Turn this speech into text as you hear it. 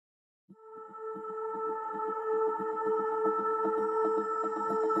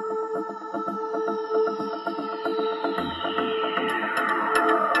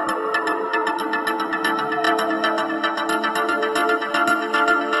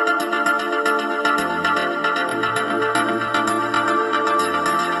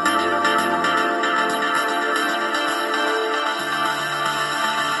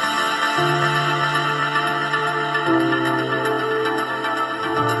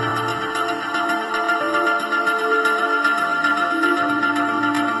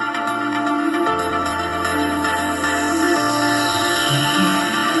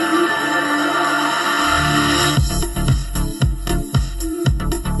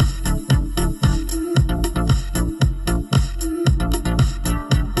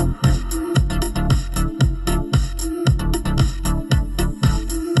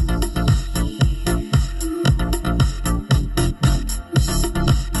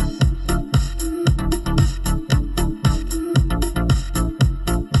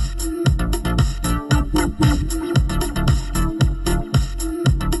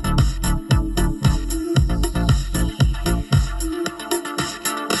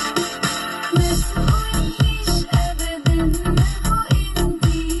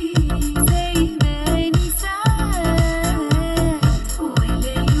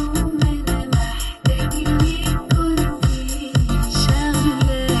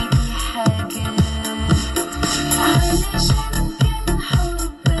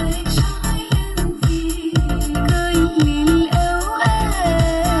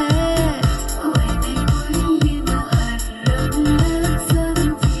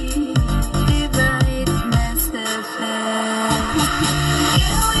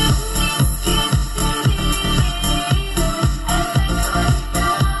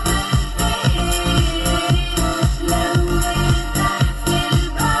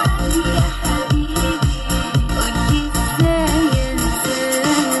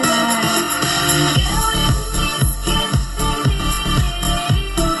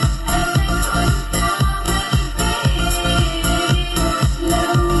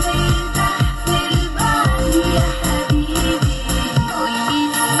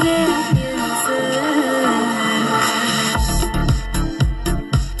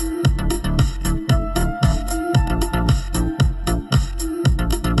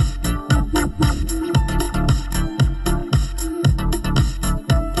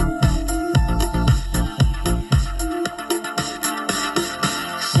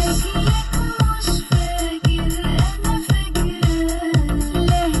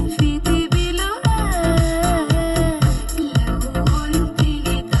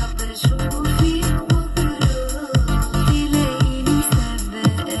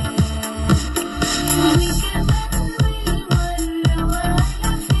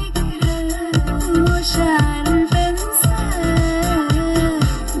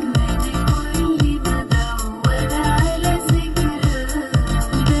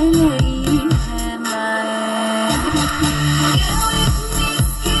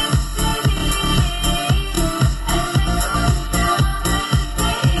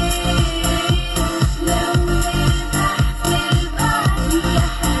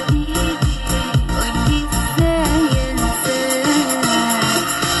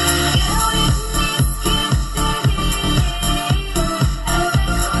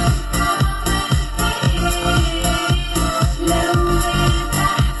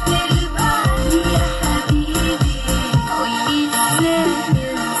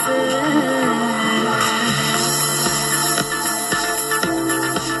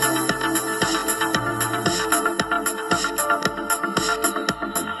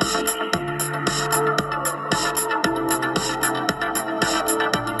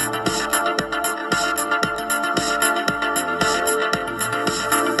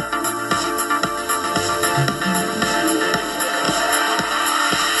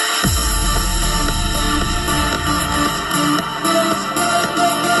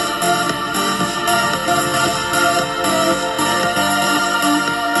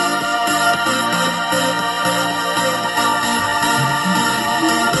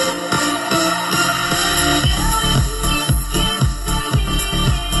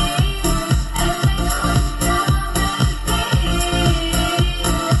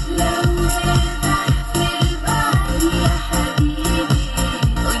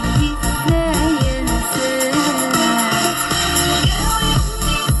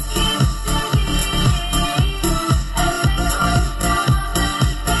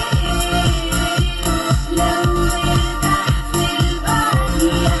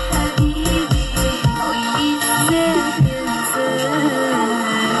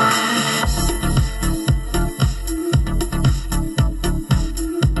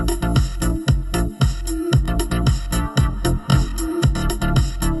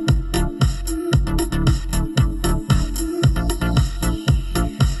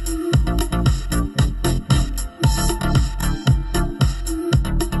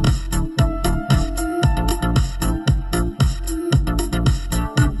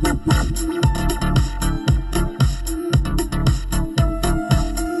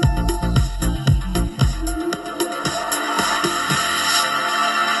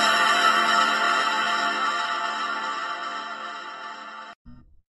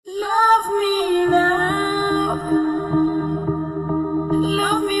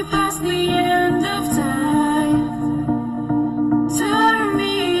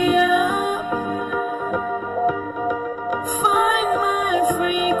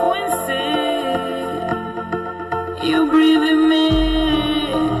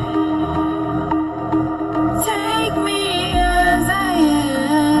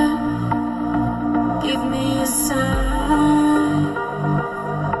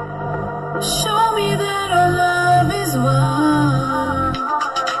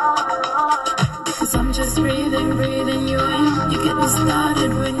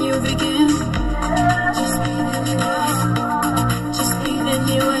started when you begin. Just breathe in you in. Just breathe in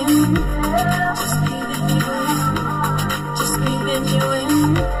you in. Just breathe in you in. Just breathe in you in.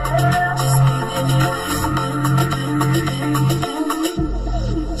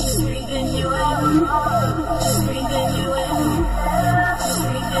 Just breathe in you in. Just breathe in you in. Just breathe in you in. Just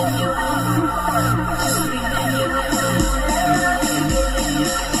breathe in you in. Just breathe in you in.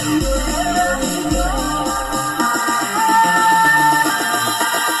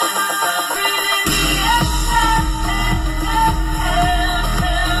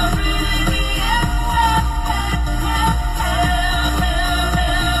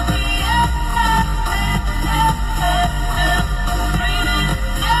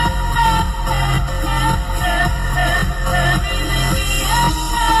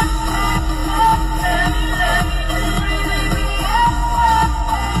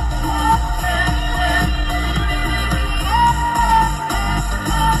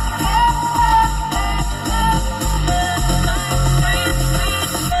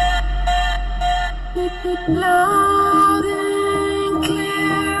 Loud and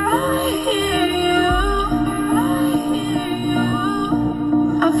clear, I hear you.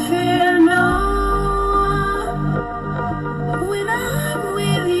 I feel no when I'm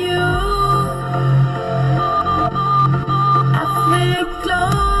with you. I feel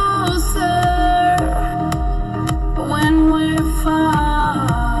closer when we're far.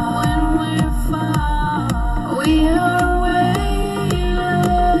 We are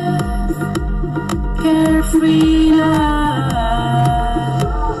weightless, carefree love.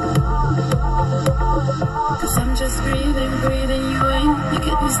 'Cause I'm just breathing you in. You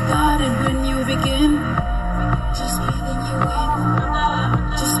get me started when you begin. Just breathing you in.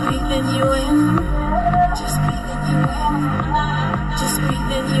 Just breathing you in. Just breathing you in. Just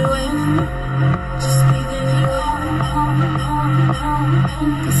breathing you in. Just breathing you in.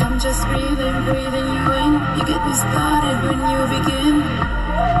 'Cause I'm just breathing you in. You get me started when you begin.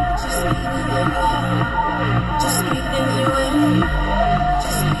 Just breathing you in. Just breathing you in.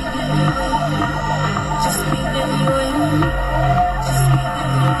 Just breathing you in. Just breathing you in. Just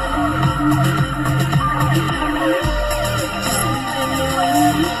breathing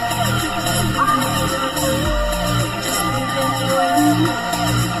you in.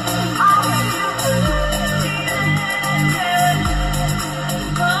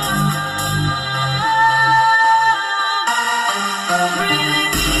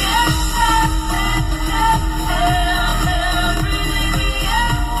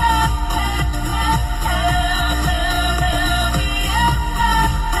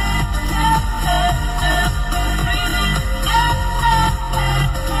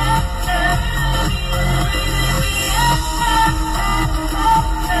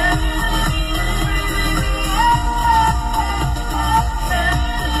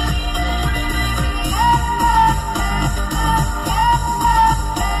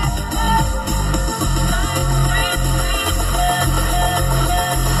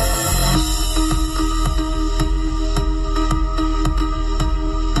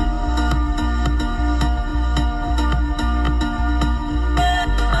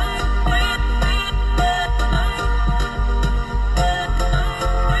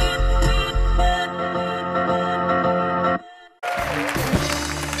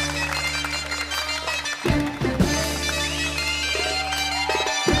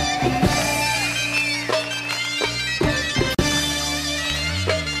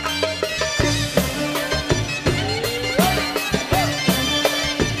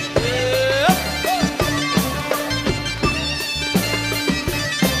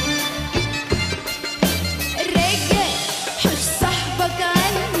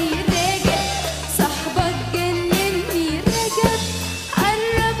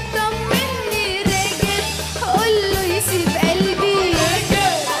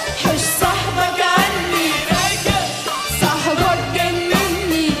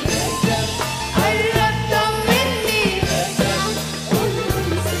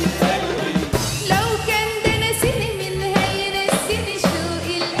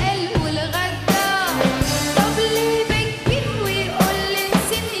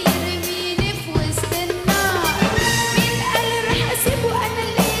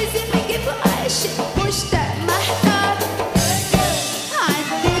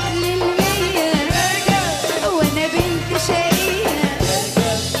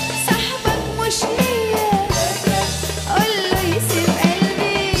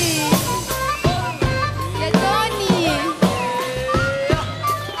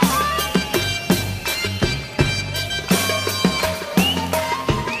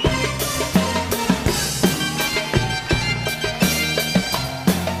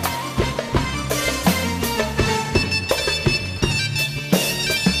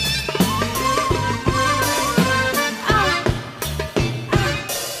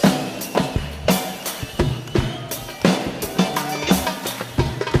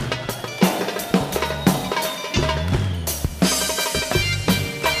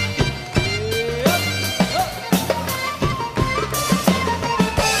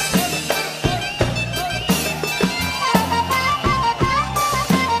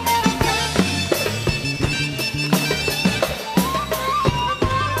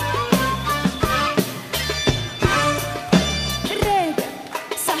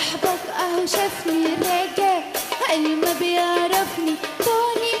 اهو شافني راجع قال ما بيعرفني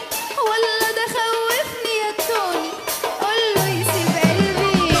توني والله ده خوفني يا توني قوله يسيب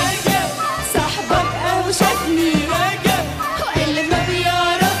قلبي صاحبك اهو شافني وقال ما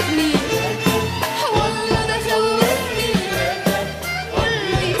بيعرفني والله ده خوفني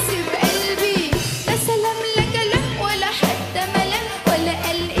قوله يسيب قلبي لا سلام لا كلام ولا حتى ملام ولا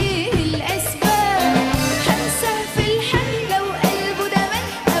قال ايه الاسباب هنساه في الحال لو قلبه ده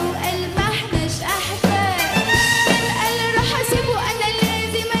مات او قال ما احناش احباب كان قال راح اسيبه انا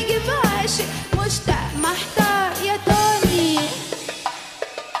لازم اجيب عاشق مشتاق محتار يا توني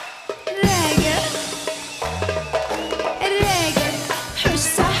راجع راجع حوش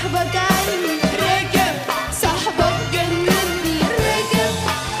صاحبك عني راجع صاحبك جنني راجع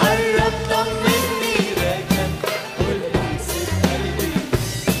قرب طمني راجع قول يسيب قلبي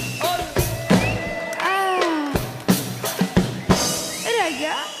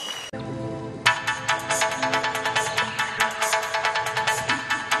راجع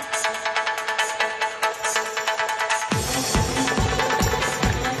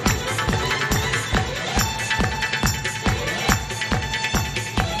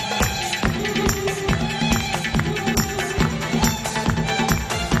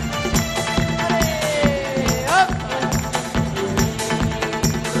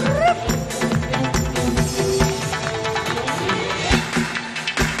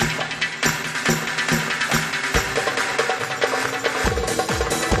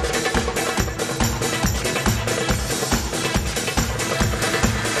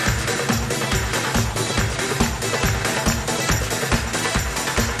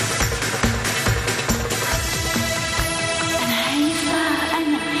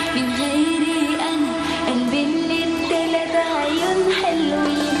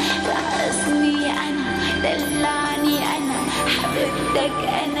دلعني انا حبيبتك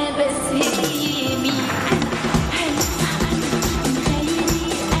انا بس هي مين انا من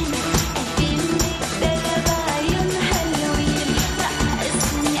غيري انا قلبي متدلع بعيون حلوين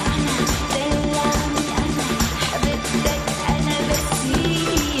رقصني انا دلعني انا حبيبتك انا بس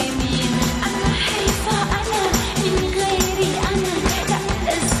هي مين انا حيفا انا من غيري انا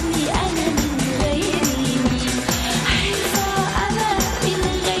رقصني انا من غيري مين حيفا انا من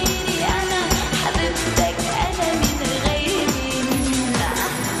غيري انا حبيبتك انا من غيري مين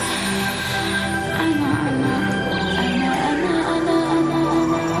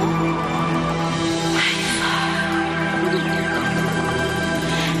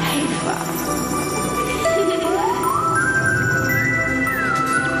هيفاء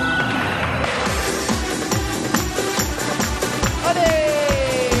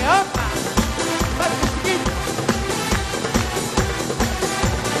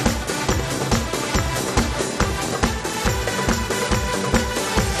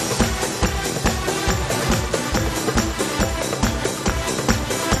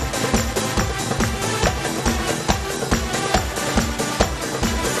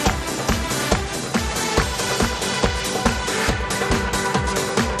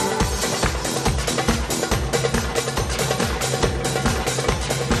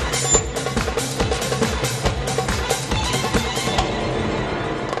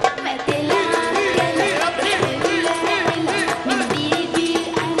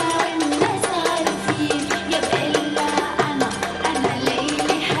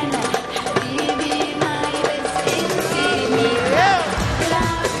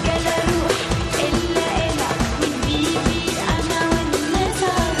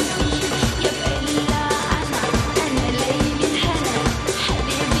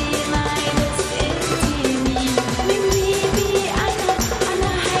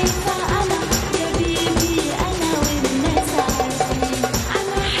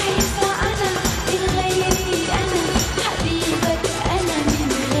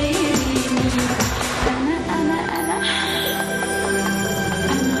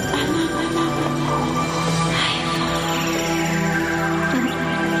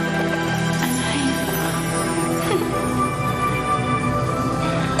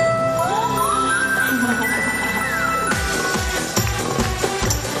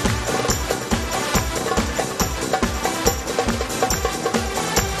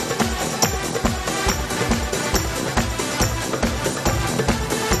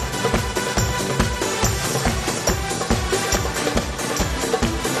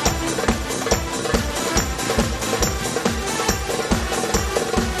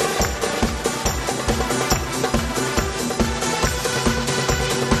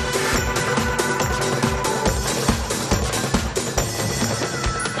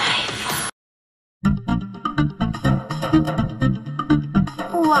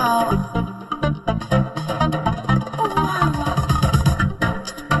Wow.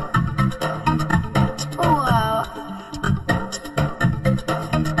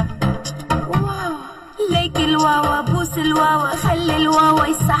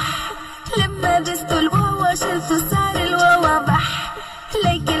 صح. لما بستو الواوا شلتو صار الواوا بح.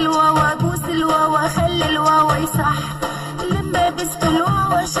 ليك الواوا بوس الواوا خلي الواوا يصح. لما بستو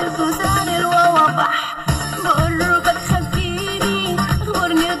الواوا شلتو صار الواوا بح. بقربك خبيني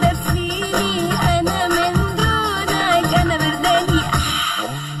غورني ودفيني انا من دونك انا برداني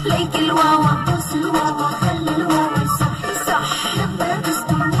ليك الواوا بوس الواوا خلي الواوا يصح صح. لما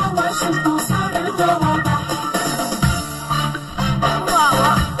بستو الواوا شلتو صار الواوا بح.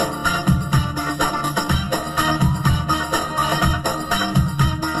 واوا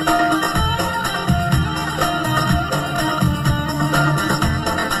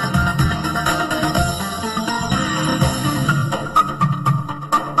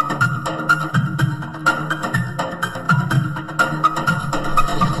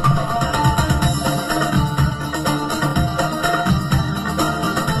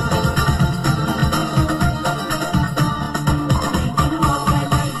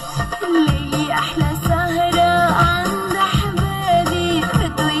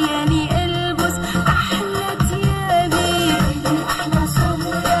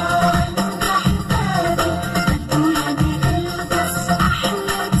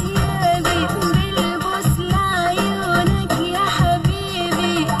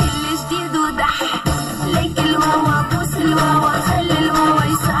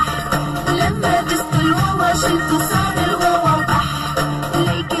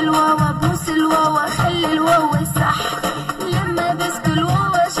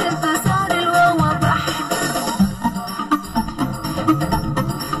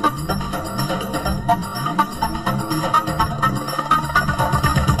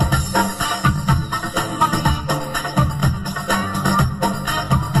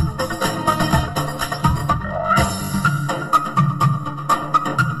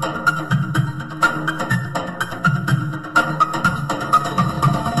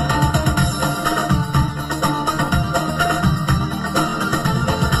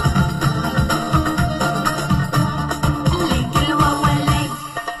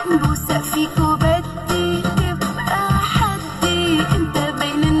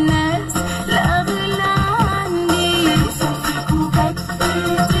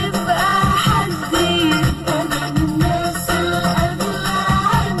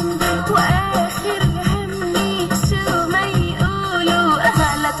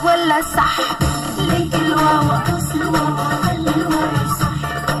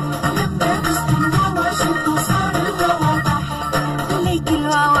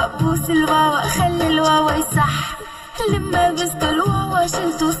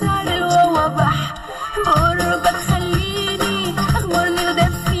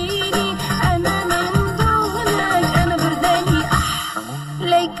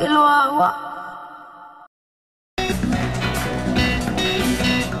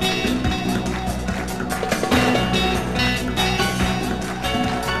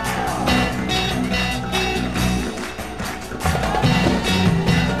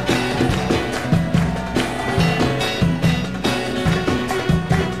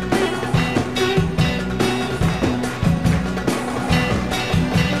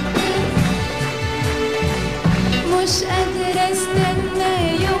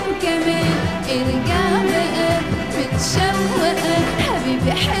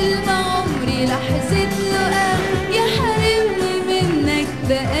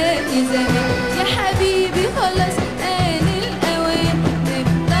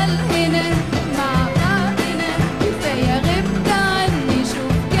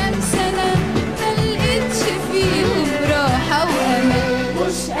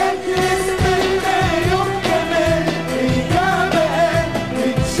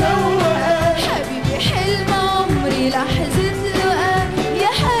لحظة لقاء يا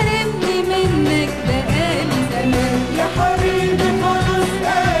حرمني منك بقالي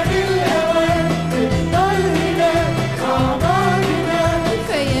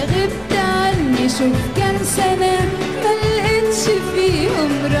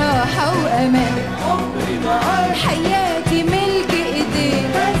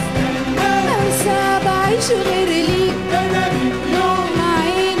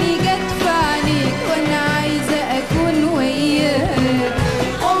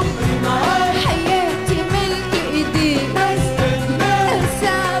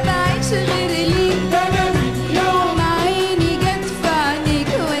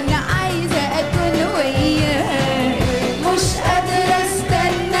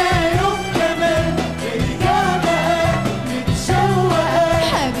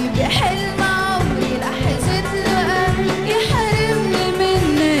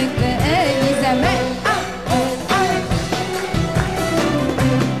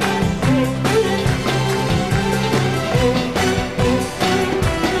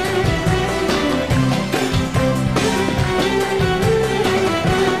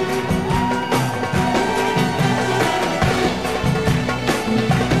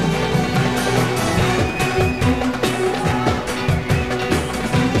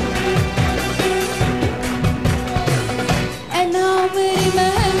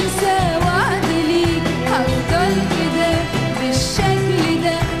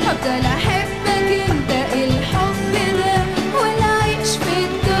افضل احبك انت الحب ده ولا اعيش في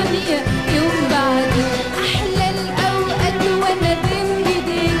الدنيا يوم بعدك احلى الاوقات وانا بين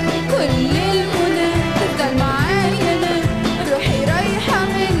ايديك كل المنى تفضل معايا انا روحي رايحه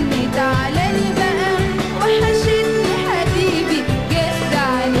مني تعالى بقى وحشتني حبيبي جد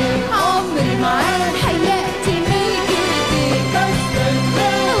عليك عمري معاك حياتي ملك ايديك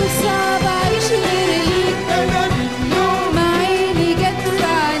وصعب اعيش غير ليك ما عيني جت في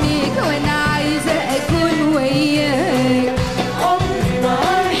عينيك وانا عايزه اكون وياك عمري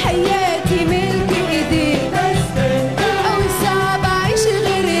معاك حياتي ملك ايديك وصعب اعيش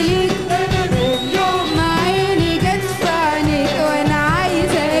غير ليك ما عيني جت في عينيك وانا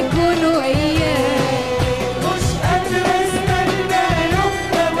عايزه اكون وياك مش قادرة استنى يوم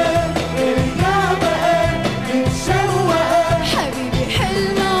كمان ارجع بقى متشوقة حبيبي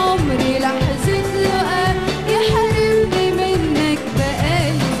حلم عمري لحظة لقاء يحرمني منك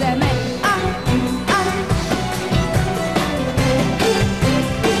بقالي زمان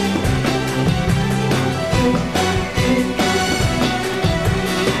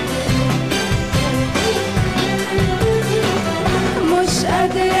مش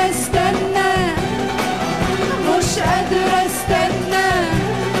قادرة استنى مش قادرة استنى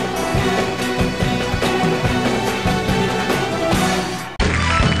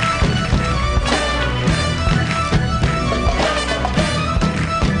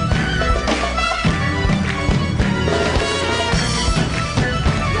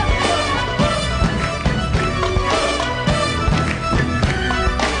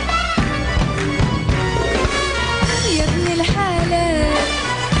يا ابن الحلال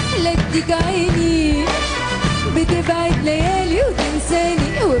لا تديك عيني بتبعد ليالي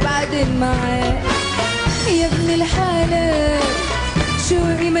وتنساني وبعدين معاك يا ابن الحلال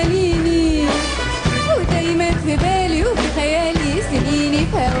شوقي ماليني ودايما في بالي وفي خيالي سنيني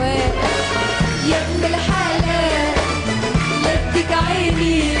في هواك يا ابن الحلال لا تديك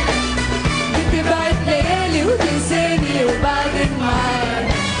عيني بتبعد ليالي وتنساني وبعدين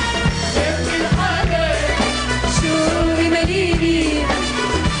معاك شوقي ماليني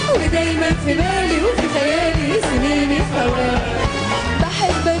ودايما في بالي وفي خيالي سنيني في هواك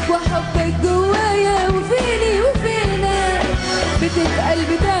بحبك وحبك جوايا وفيني وفينك بتتقل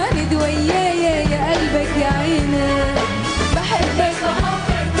بتعند ويايا يا قلبك يا عينك بحبك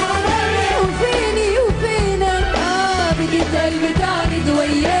وحبك جوايا وفيني وفينك بتتقل بتعند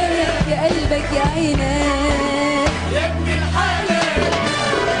ويايا يا قلبك يا عينك يا ابن الحلال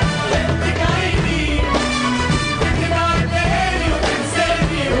لقيتك عيني بتبعد ليالي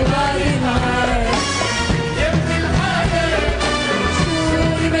وتنساني وبعدين معاك يا ابن الحلال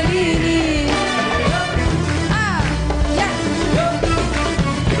شوقي ماليني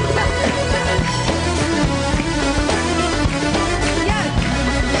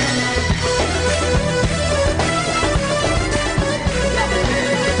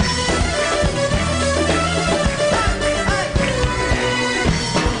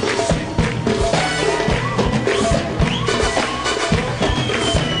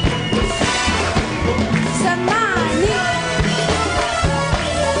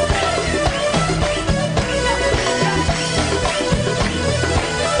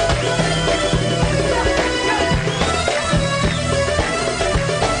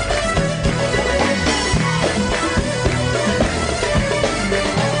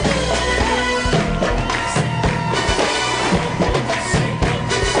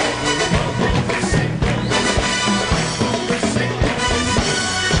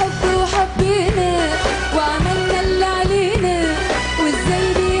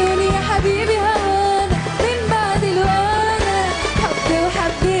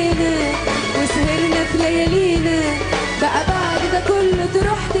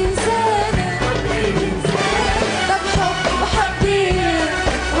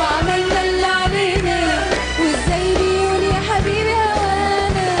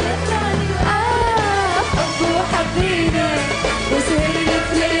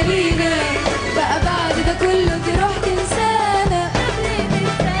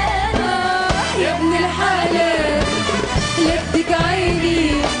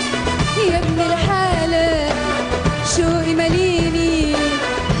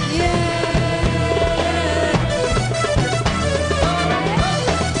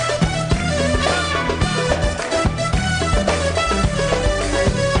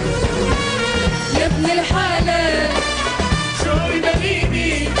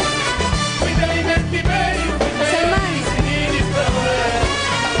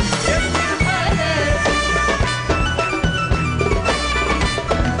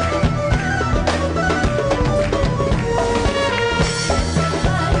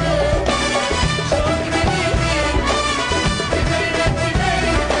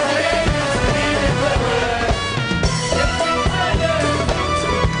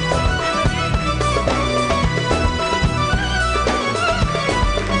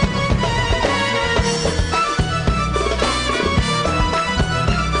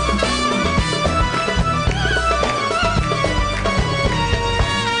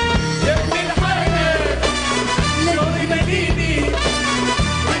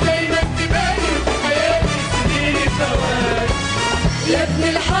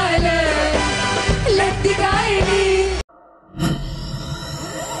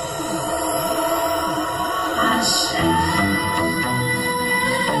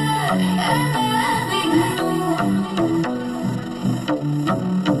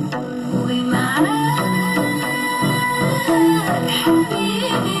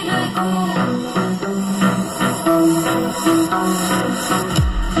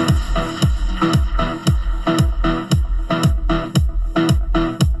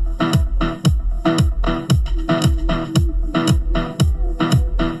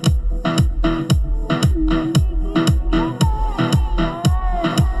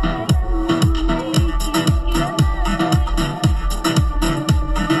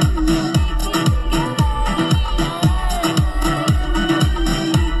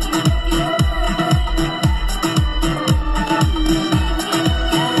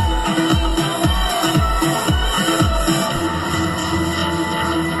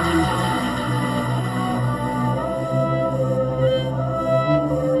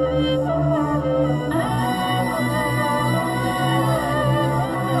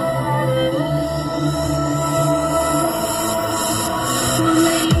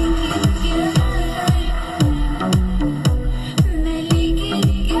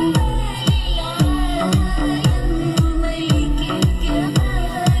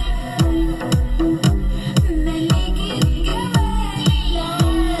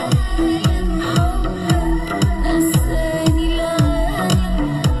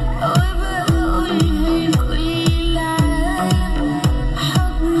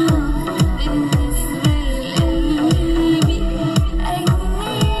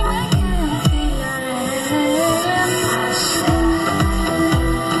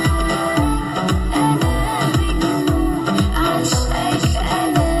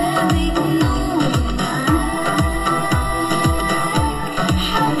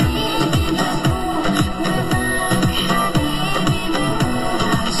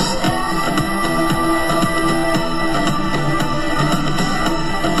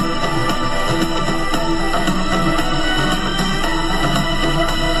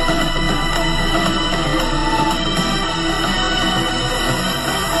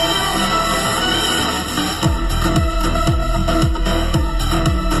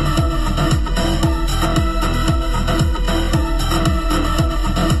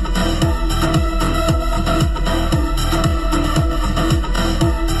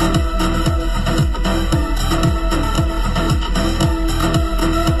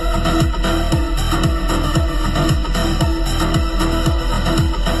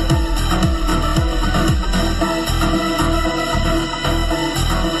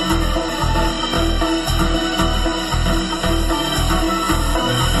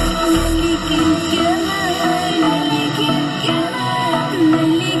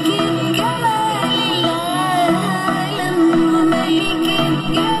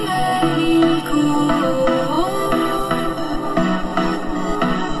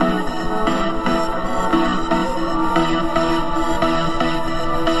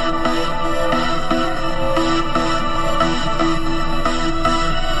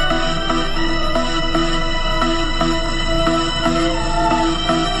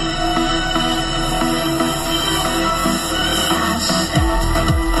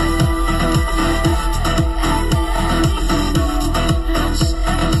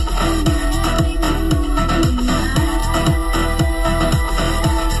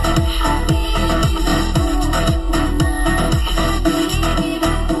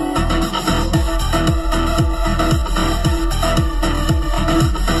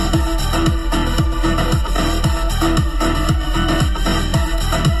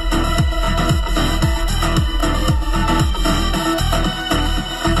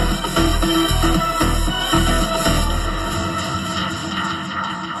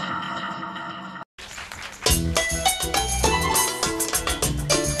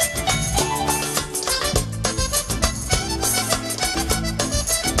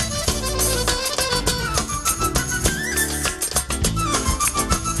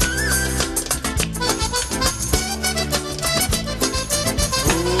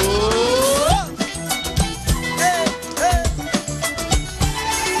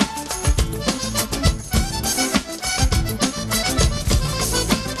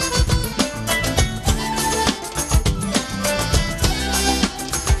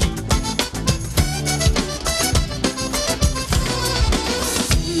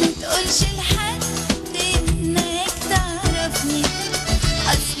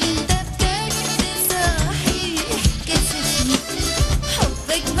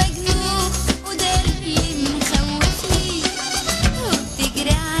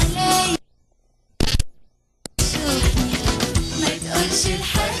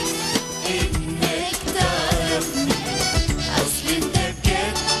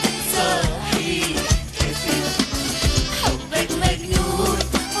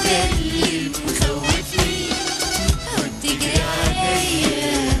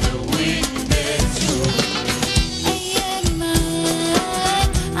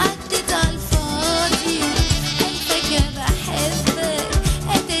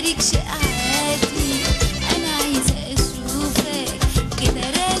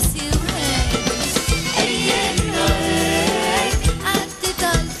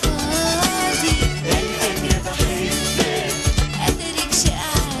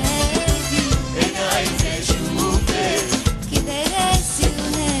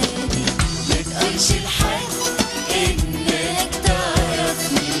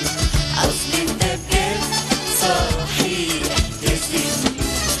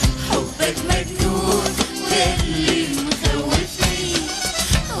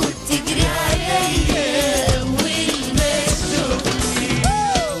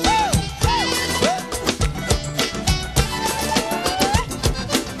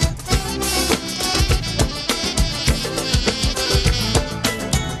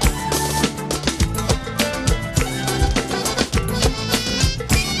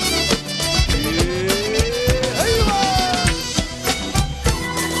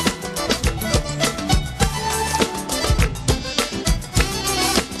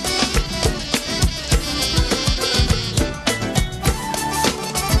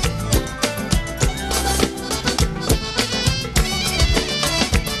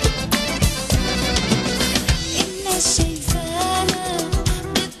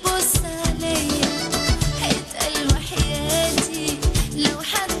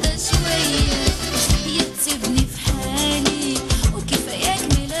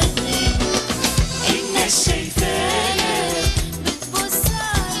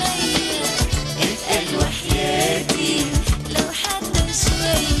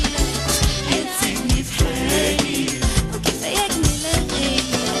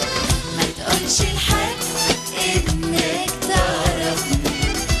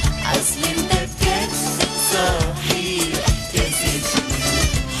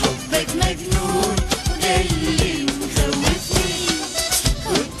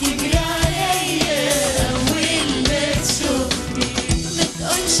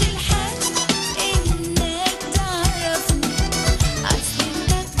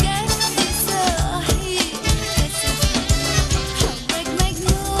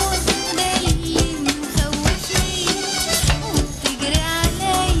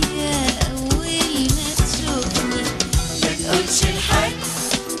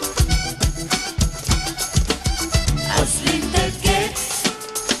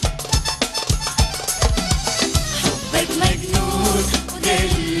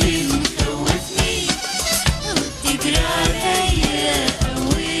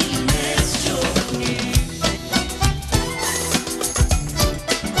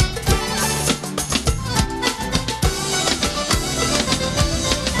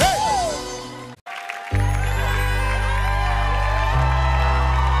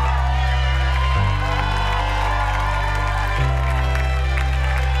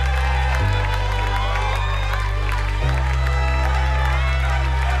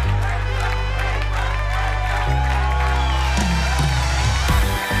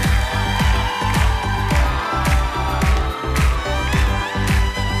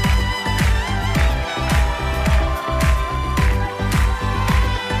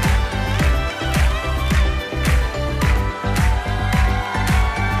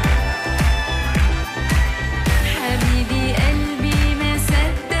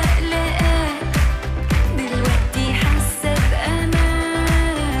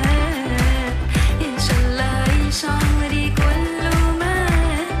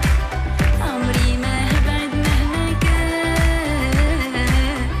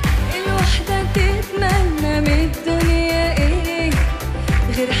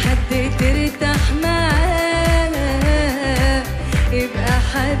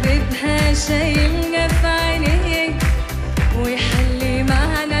حبيبها شايلنا في عينيه ويحلي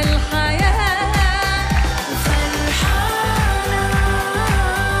معنا الحياة. فرحانة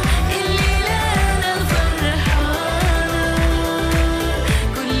الليلة أنا فرحانة،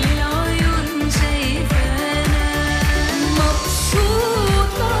 كل العيون شايفانا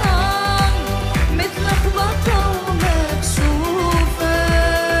مبسوطة متلخبطة ومكسوفة،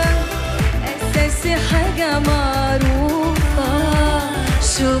 أساسي حاجة معروفة،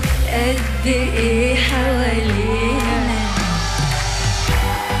 شوف قد إيه حوالينا.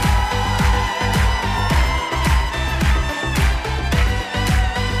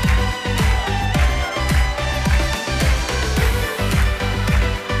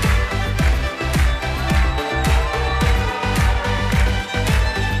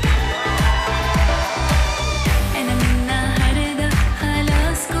 أنا من النهاردة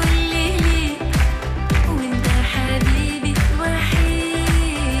خلاص كل ليك، وأنت حبيبي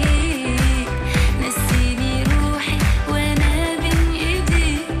وحيد، نسيني روحي وأنا بين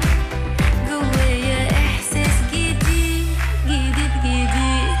إيديك، جوايا إحساس جديد جديد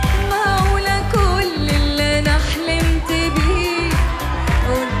جديد. معقولة كل اللي أنا حلمت بيه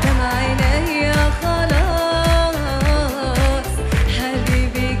قدام عينيا خلاص،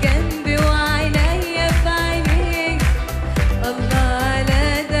 حبيبي جنبي وعينيا في عينيك، الله على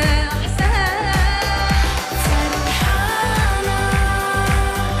ده إحساس. فرحانة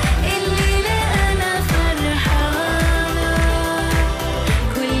الليلة أنا فرحانة،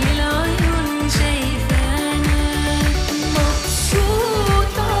 كل العيون شايفانا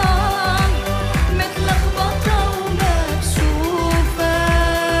مبسوطة متلخبطة ومكسوفة،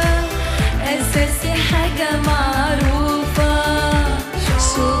 أساسي حاجة معروفة،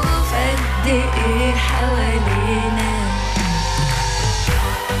 شوف قد إيه حوالينا.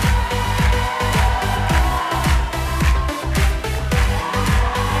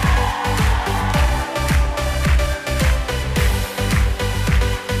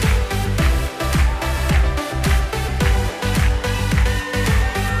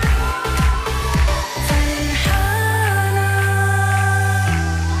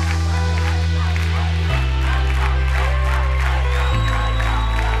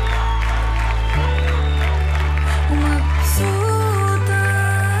 ومبسوطة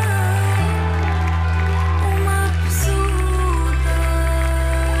ومبسوطة،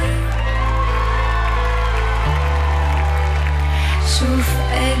 شوف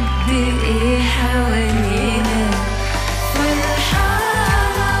قد إيه حوالينا.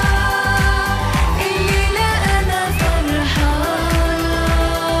 فرحانة الليلة أنا فرحانة،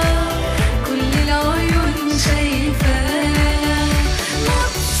 كل العيون شايفانا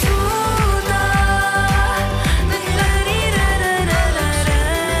مبسوطة،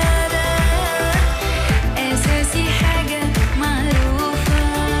 أساسي حاجة معروفة،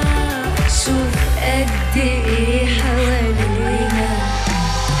 شوف قد إيه حوالينا.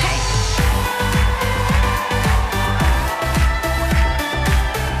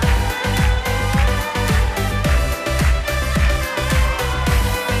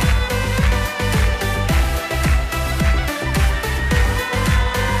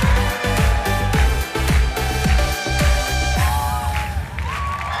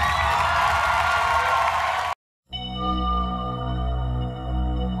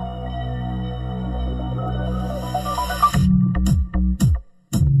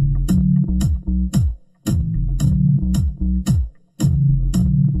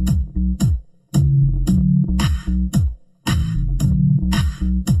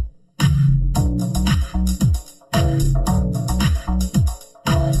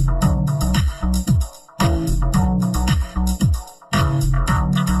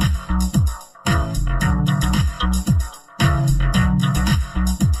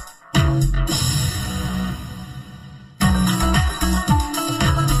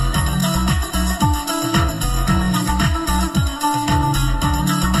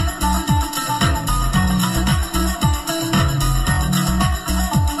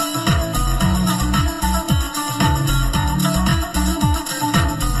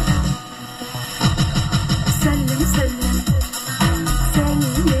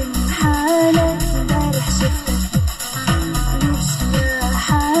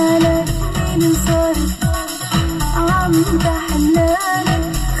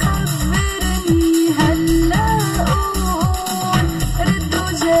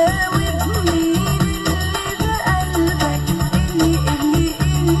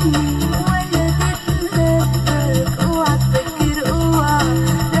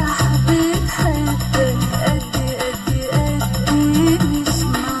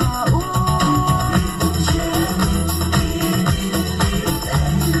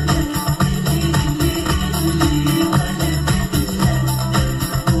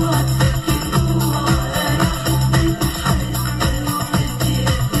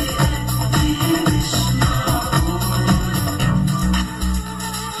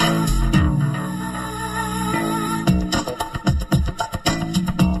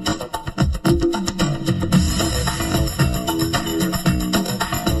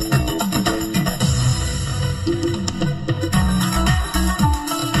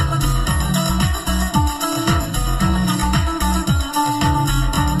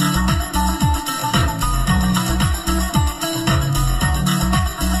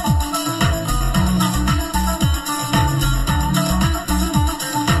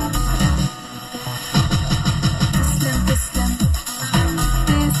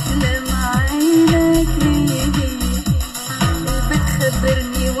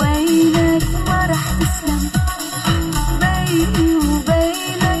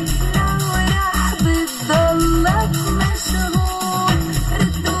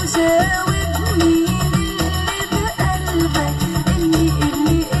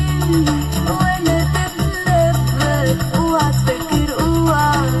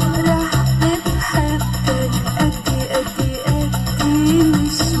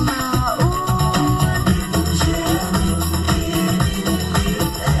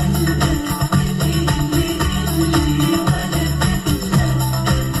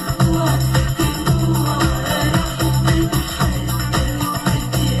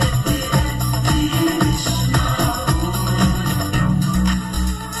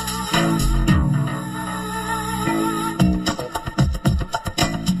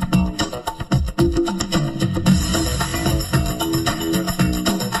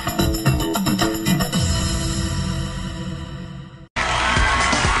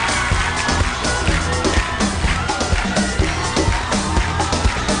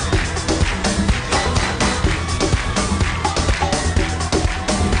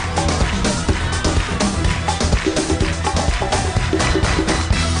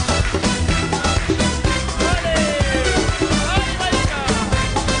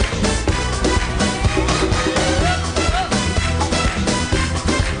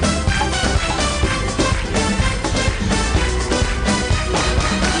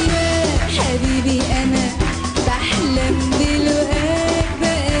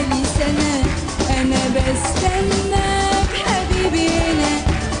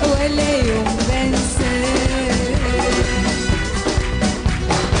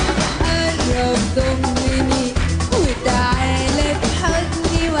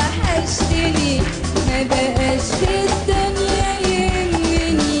 مفيش في الدنيا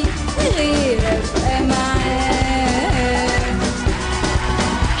يهمني غير ابقى معاه.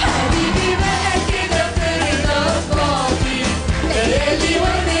 حبيبي بقى كده ترضى ببعضي، ليالي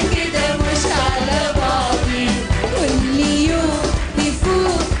وانا كده مش على بعضي، كل يوم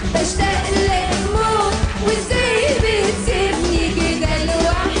يفوت بشتاق لك موت، وازاي بتسيبني كده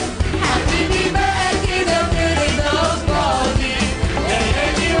لوحدي. حبيبي بقى كده ترضى ببعضي،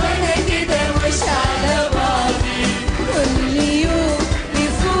 ليالي وانا كده مش على بعضي، كل يوم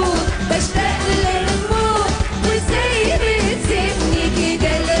يفوت بشتاق لك موت، وازاي بتسيبني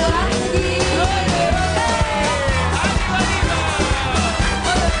كده لوحدي.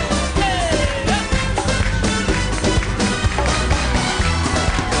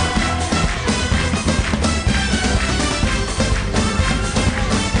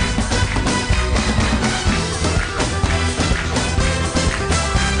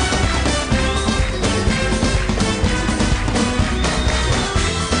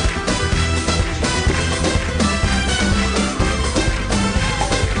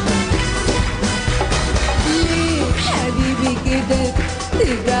 ليه حبيبي كده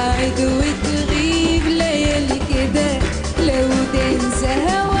تبعد وتغيب ليالي كده، لو تنسى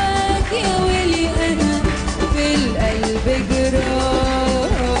هواك يا ويلي انا في القلب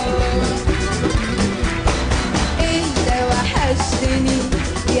جراح. انت وحشتني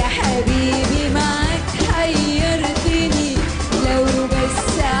يا حبيبي، معاك حيرتني، لو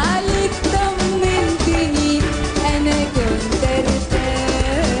بس عليك طمنتني انا كنت ارتاح.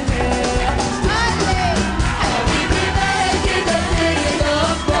 حبيبي بقى كده ترضى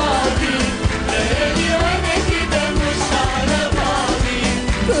ببعضي،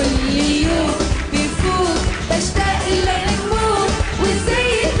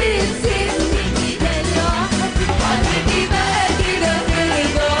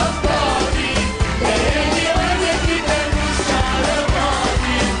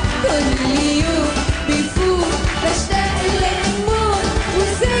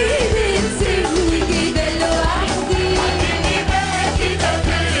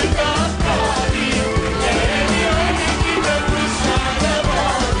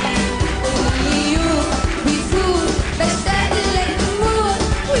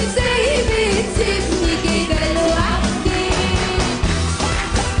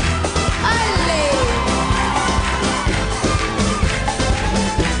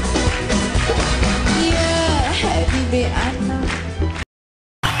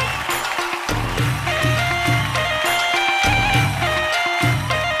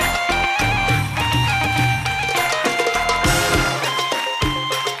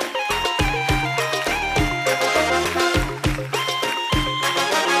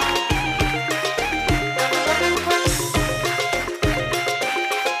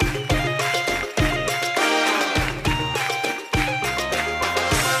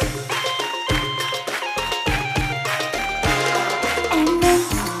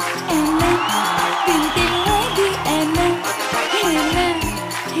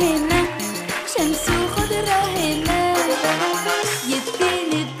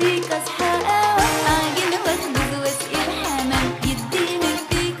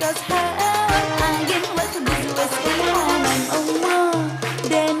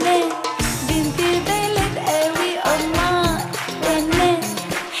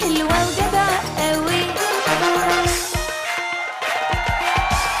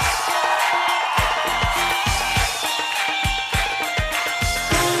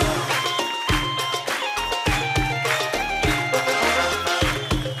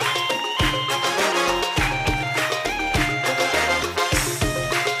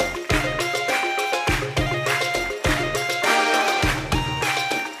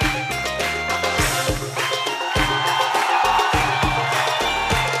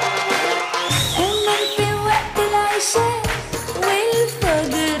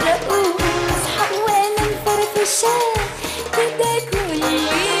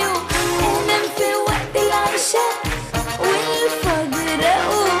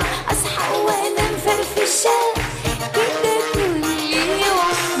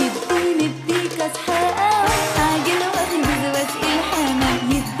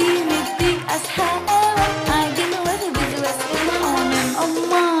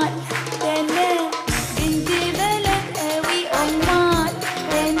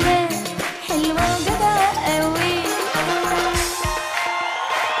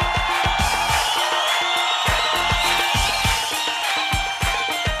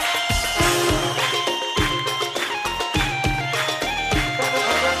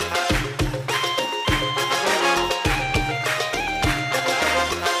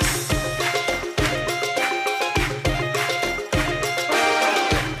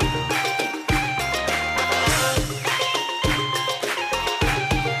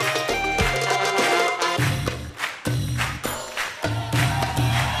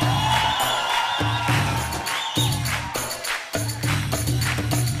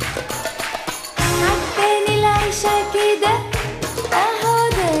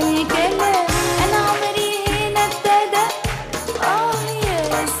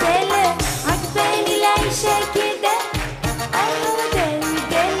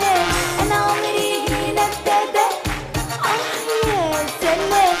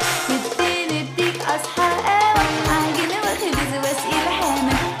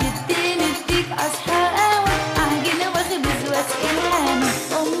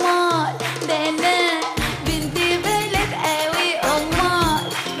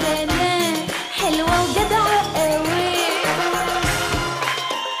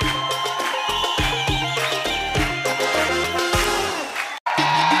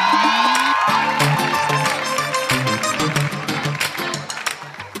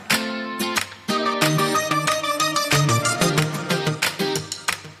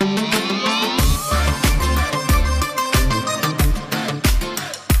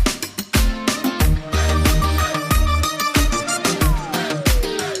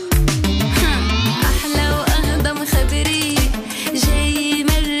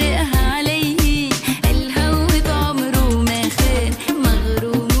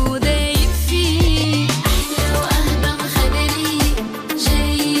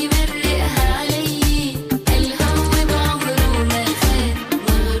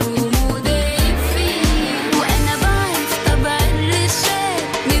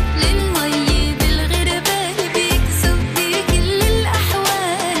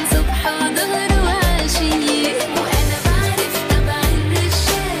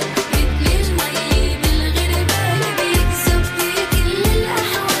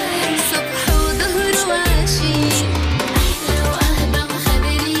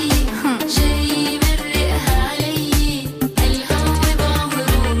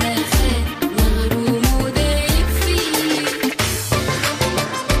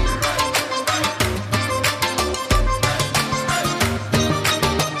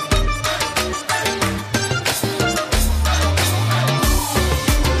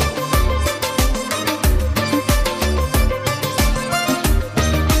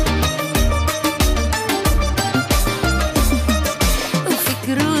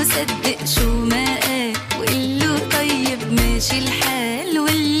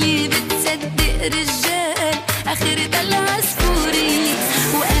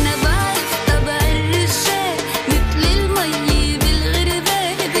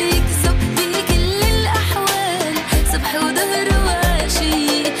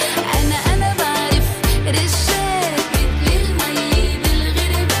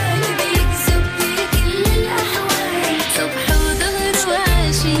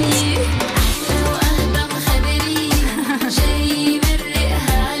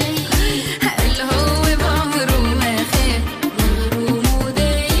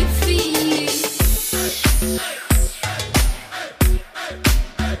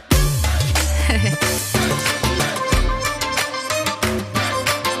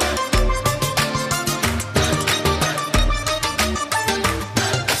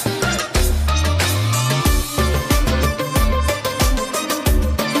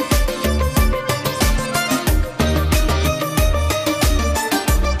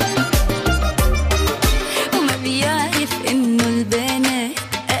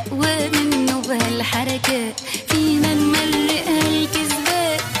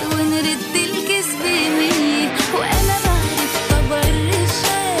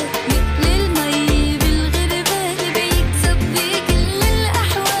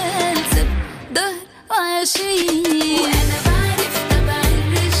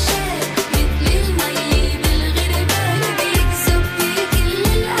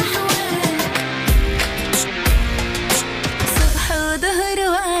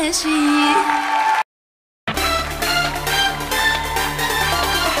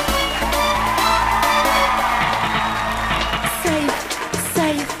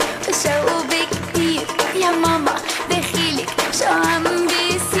 شوق كتير يا ماما دخيلك شو عم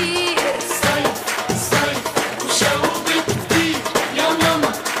بيصير صيف صيف وشوق كتير يا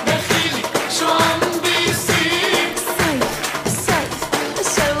ماما دخيلك شو عم بيصير صيف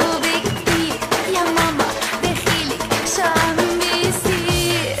صيف شوق كتير يا ماما دخيلك شو عم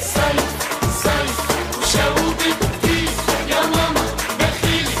بيصير صيف صيف وشوق كتير يا ماما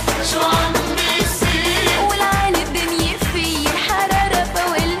دخيلك شو عم بيصير والعين الدنيا فيه الحرارة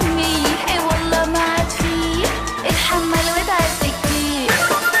فوق المية اي والله ما عاد فيه اتحمل وتعبت كتير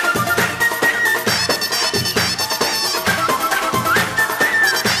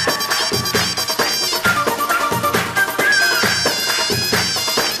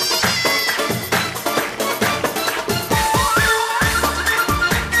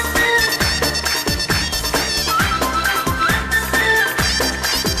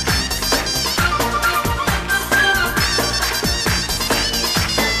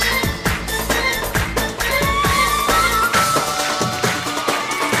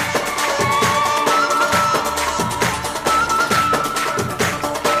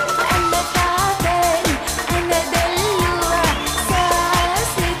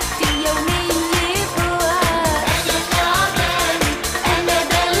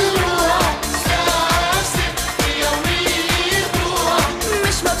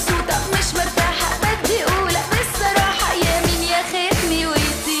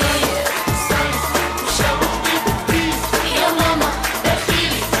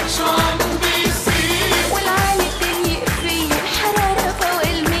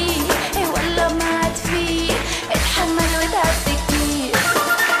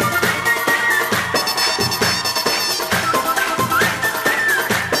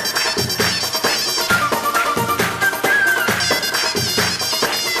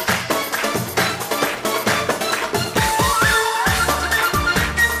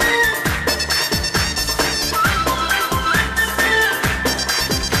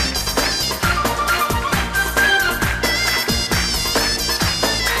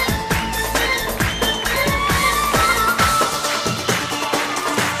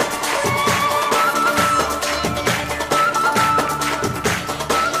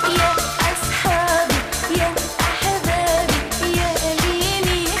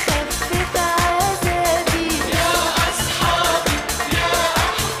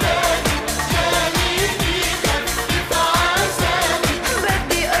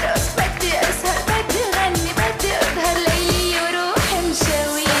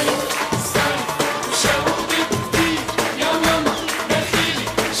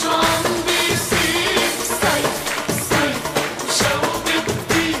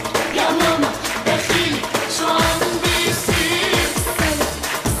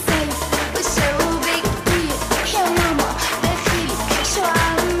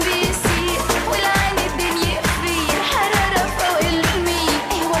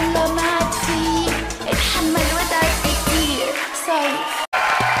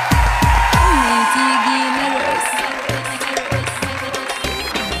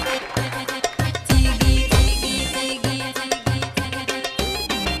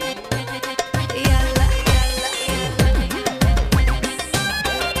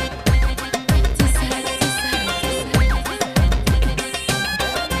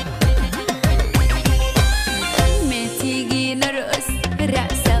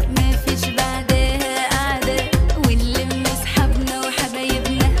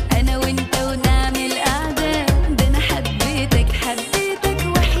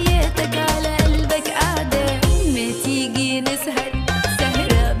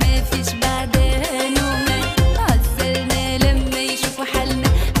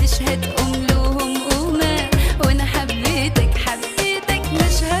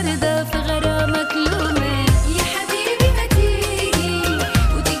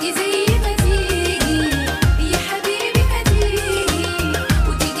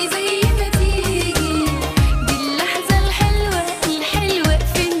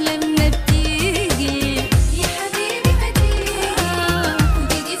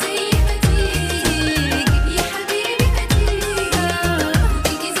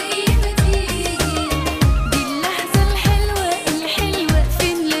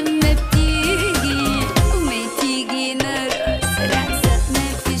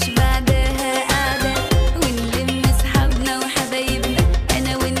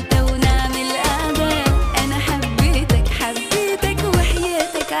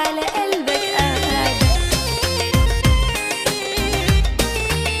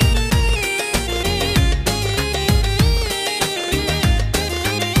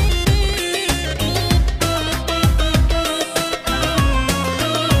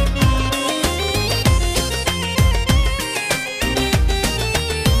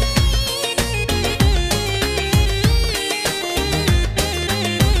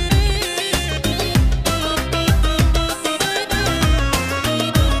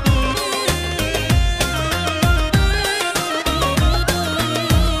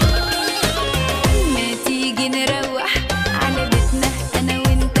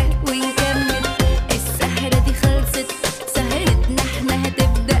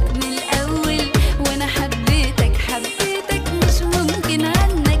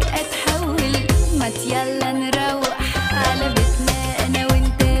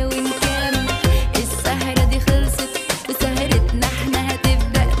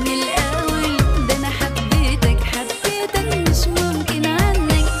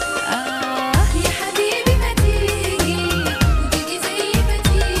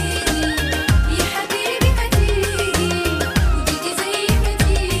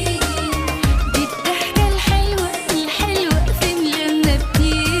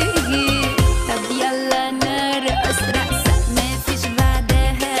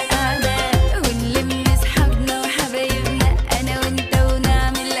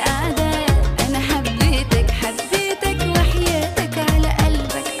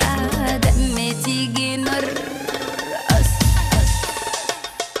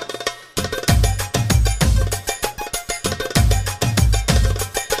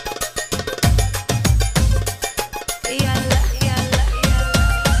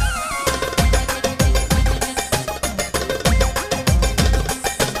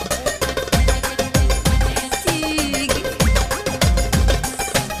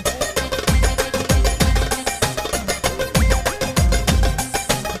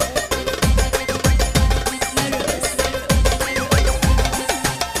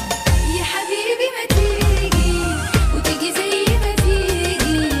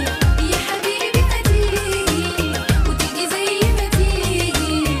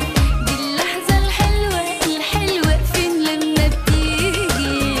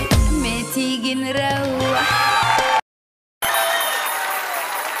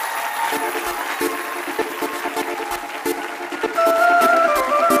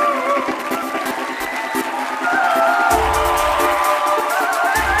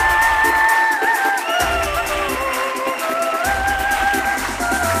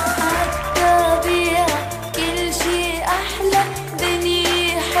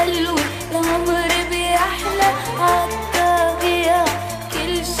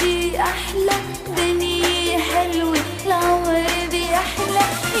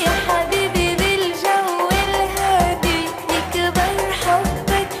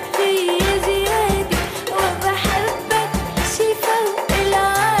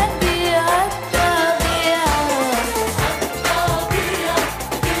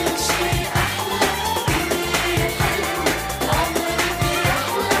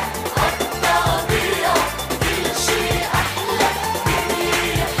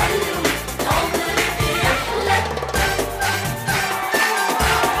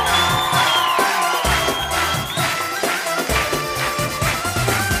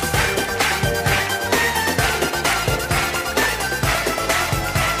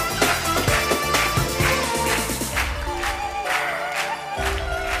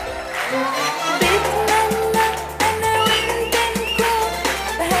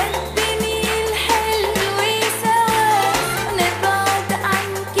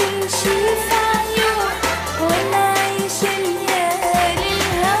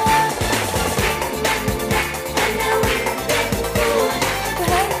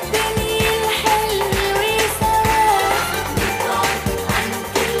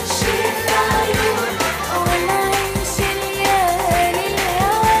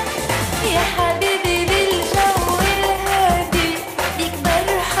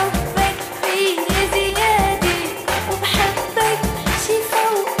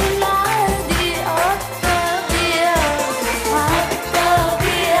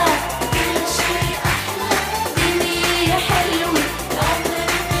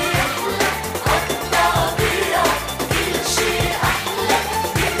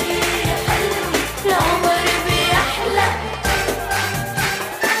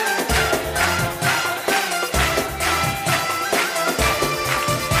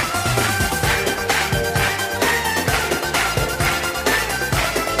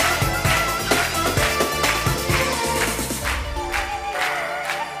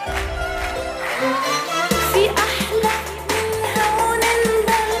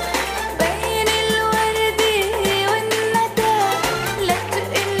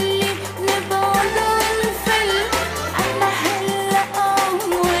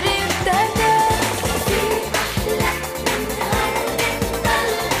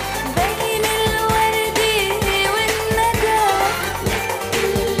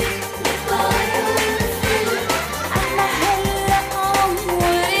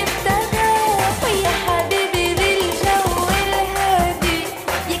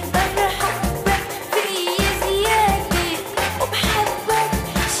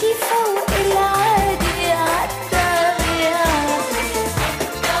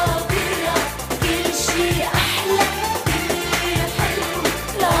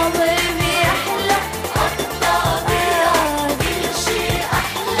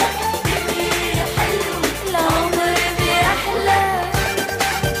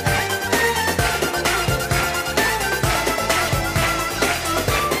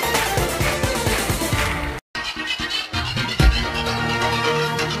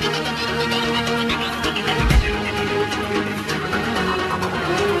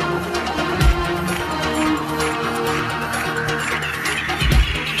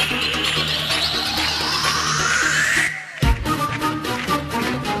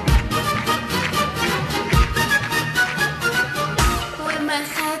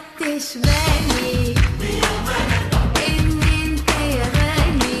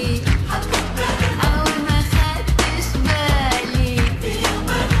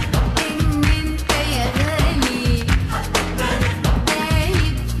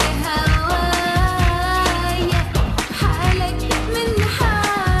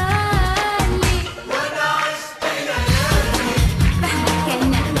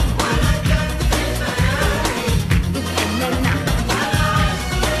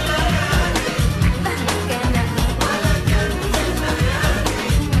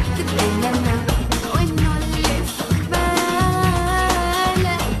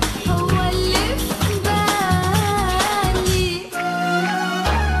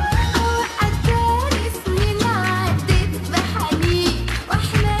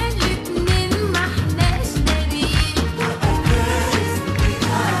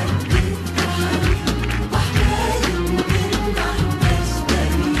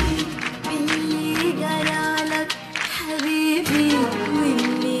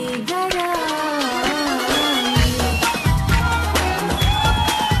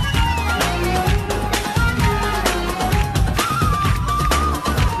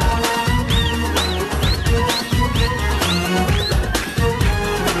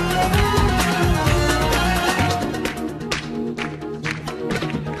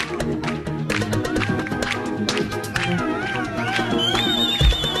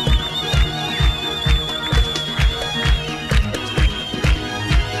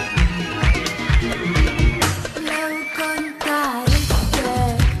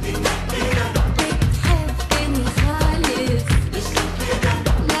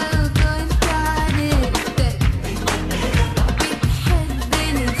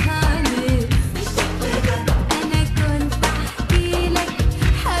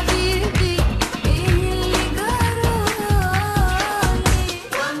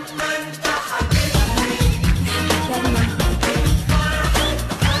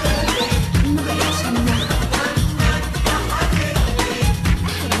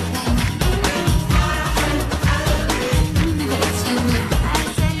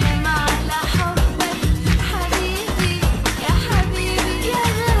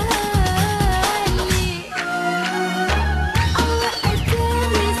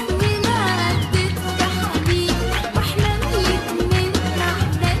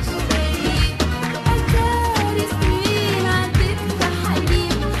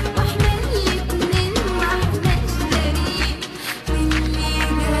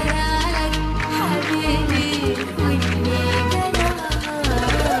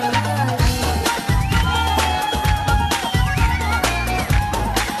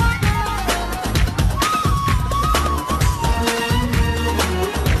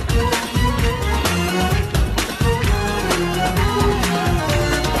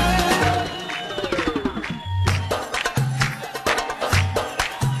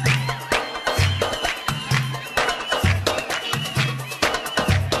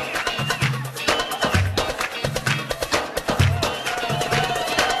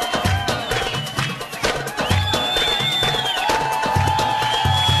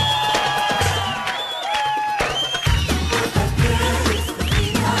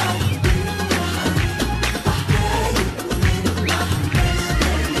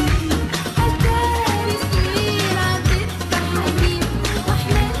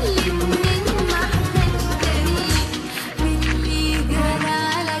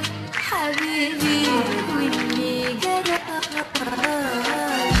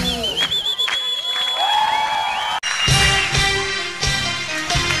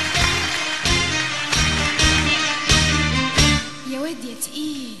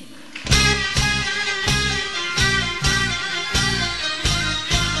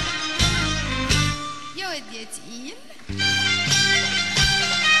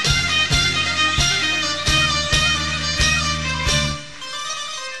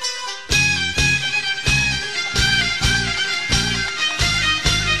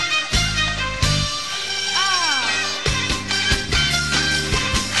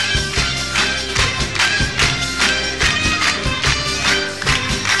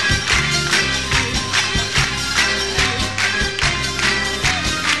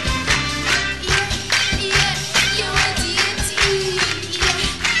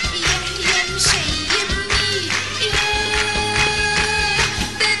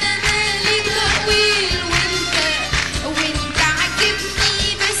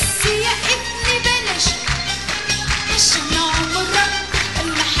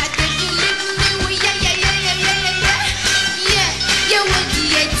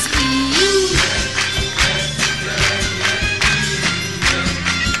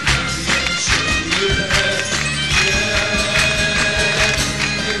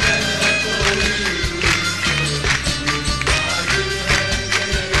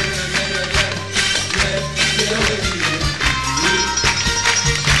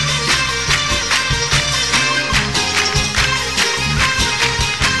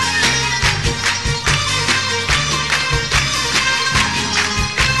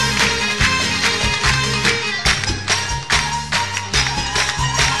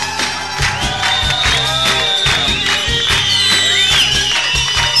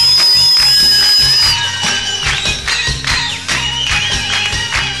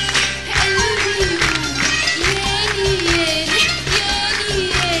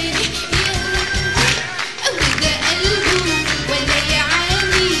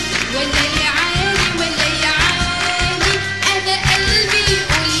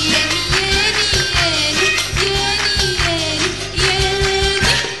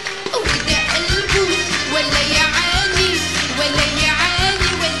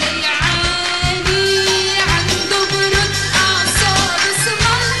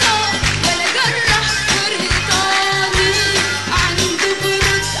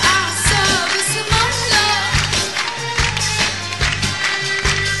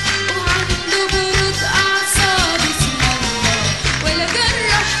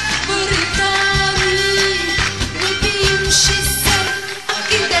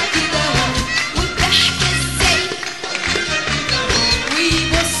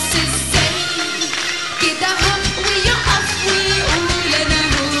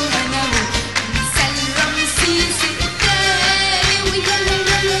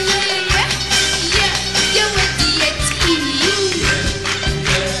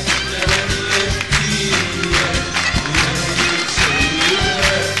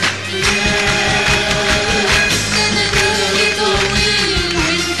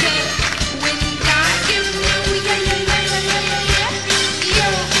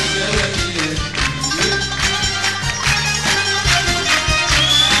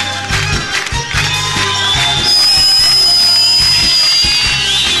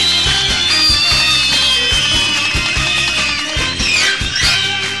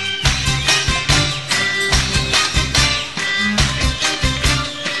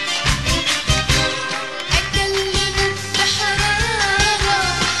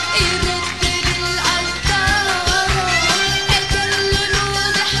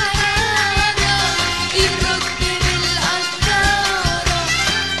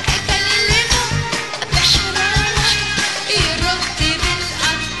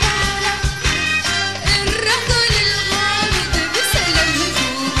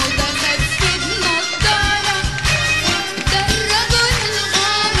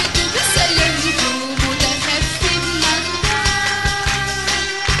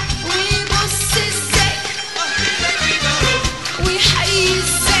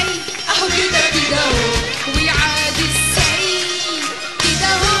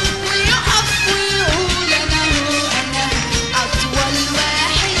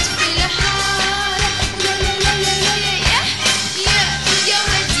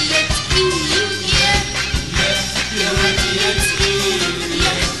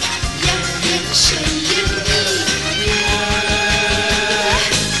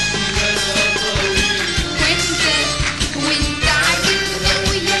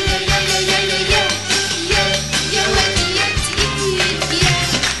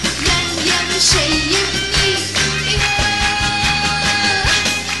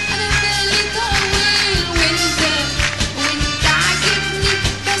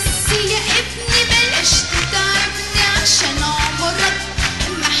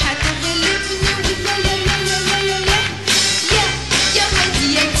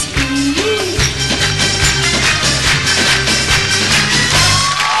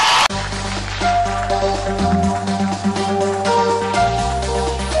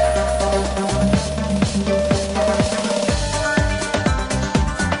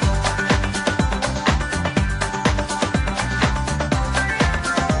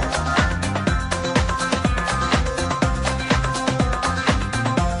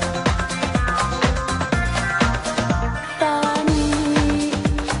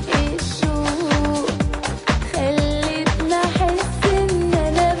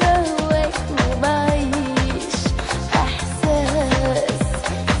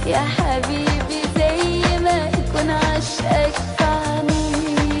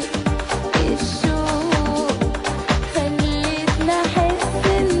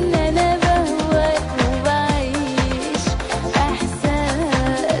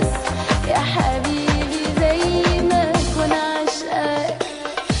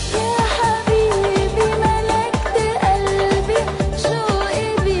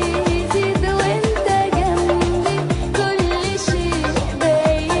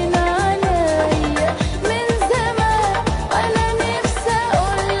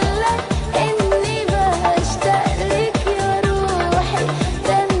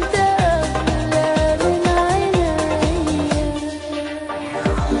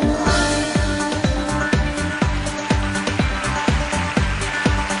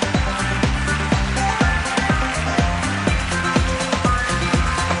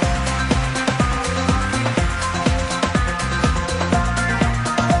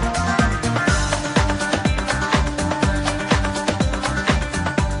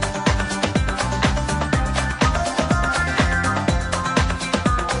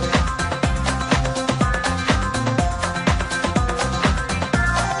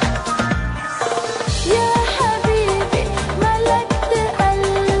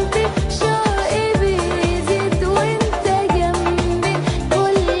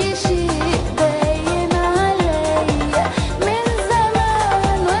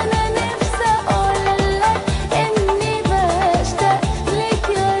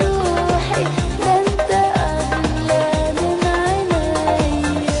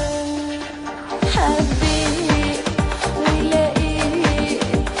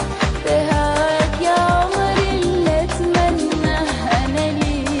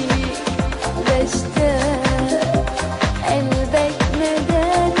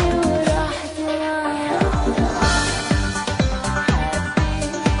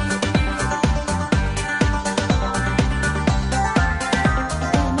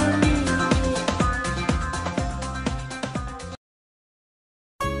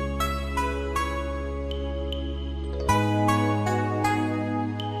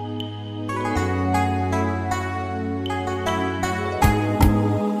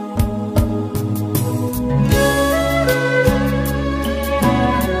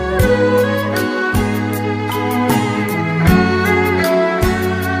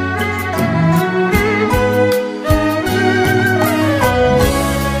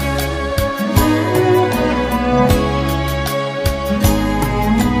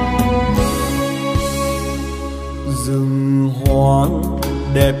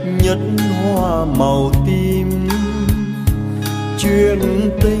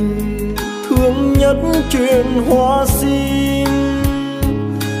tình thương nhất chuyện hoa sim.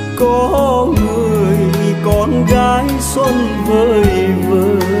 Có người con gái xuân vơi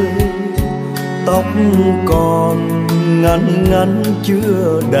vơi, tóc còn ngắn ngắn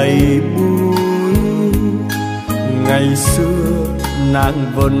chưa đầy búi. Ngày xưa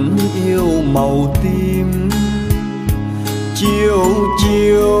nàng vẫn yêu màu tím, chiều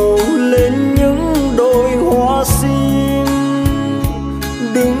chiều lên những đôi hoa sim.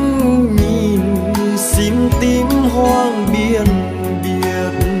 Đứng nhìn sim tím hoang biên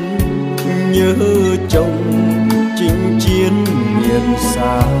biệt, nhớ chồng chinh chiến miền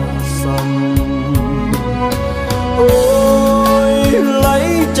xa xăm. Ôi lấy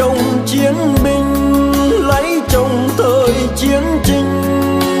chồng chiến binh, lấy chồng thời chiến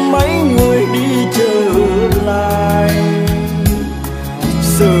tranh, mấy người đi trở lại.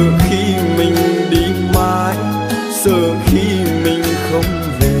 Sợ khi mình đi mãi, sợ khi mình không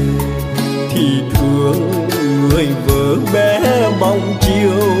về, thì thương người vợ bé bóng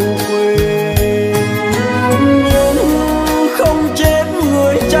chiều quê. Nhưng không chết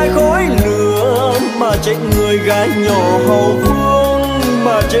người trai khói lửa, mà chết người gái nhỏ hậu phương,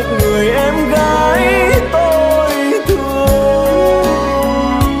 mà chết người em gái tôi thương.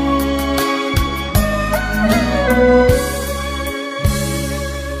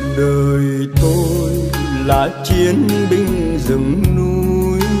 Đời tôi là chiến binh rừng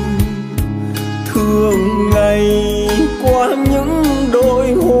núi, thường ngày qua những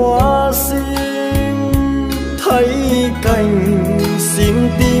đôi hoa sim. Thấy cành sim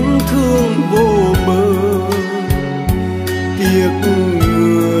tím thương vô bờ, tiếc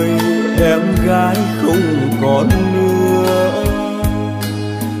người em gái không còn nữa.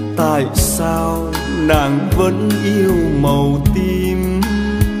 Tại sao nàng vẫn yêu màu tím,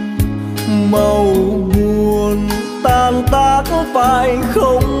 màu buồn tan tác phải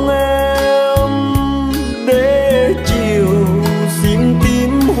không em? Để chiều sim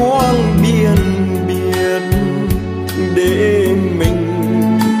tím hoang biên biệt, để mình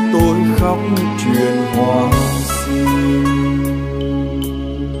tôi khóc chuyện hoa sim.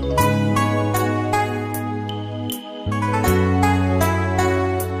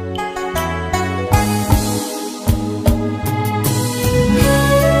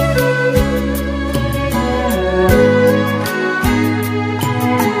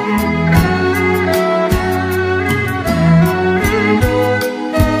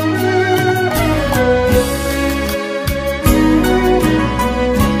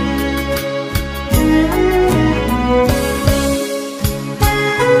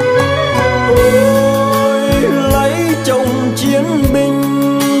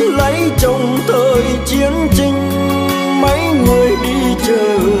 Chiến tranh mấy người đi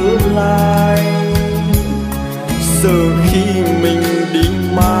trở lại. Sợ khi mình đi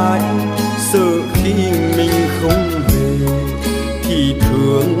mãi, sợ khi mình không về, thì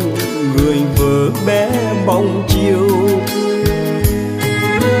thương người vợ bé bóng chiều quê.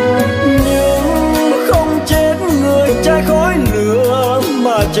 Nhưng không chết người trai khói lửa,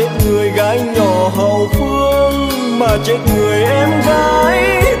 mà chết người gái nhỏ hậu phương, mà chết người em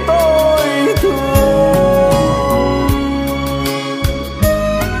gái tôi thương.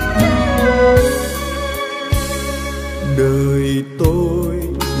 Đời tôi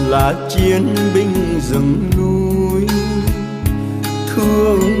là chiến binh rừng núi,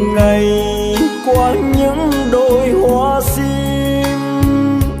 thường ngày qua những đôi hoa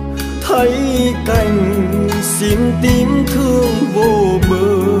sim. Thấy cành sim tím thương vô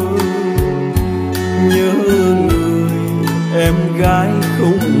bờ, nhớ người em gái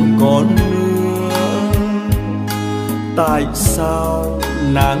không còn nữa. Tại sao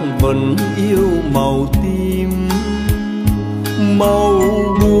nàng vẫn yêu màu tím, màu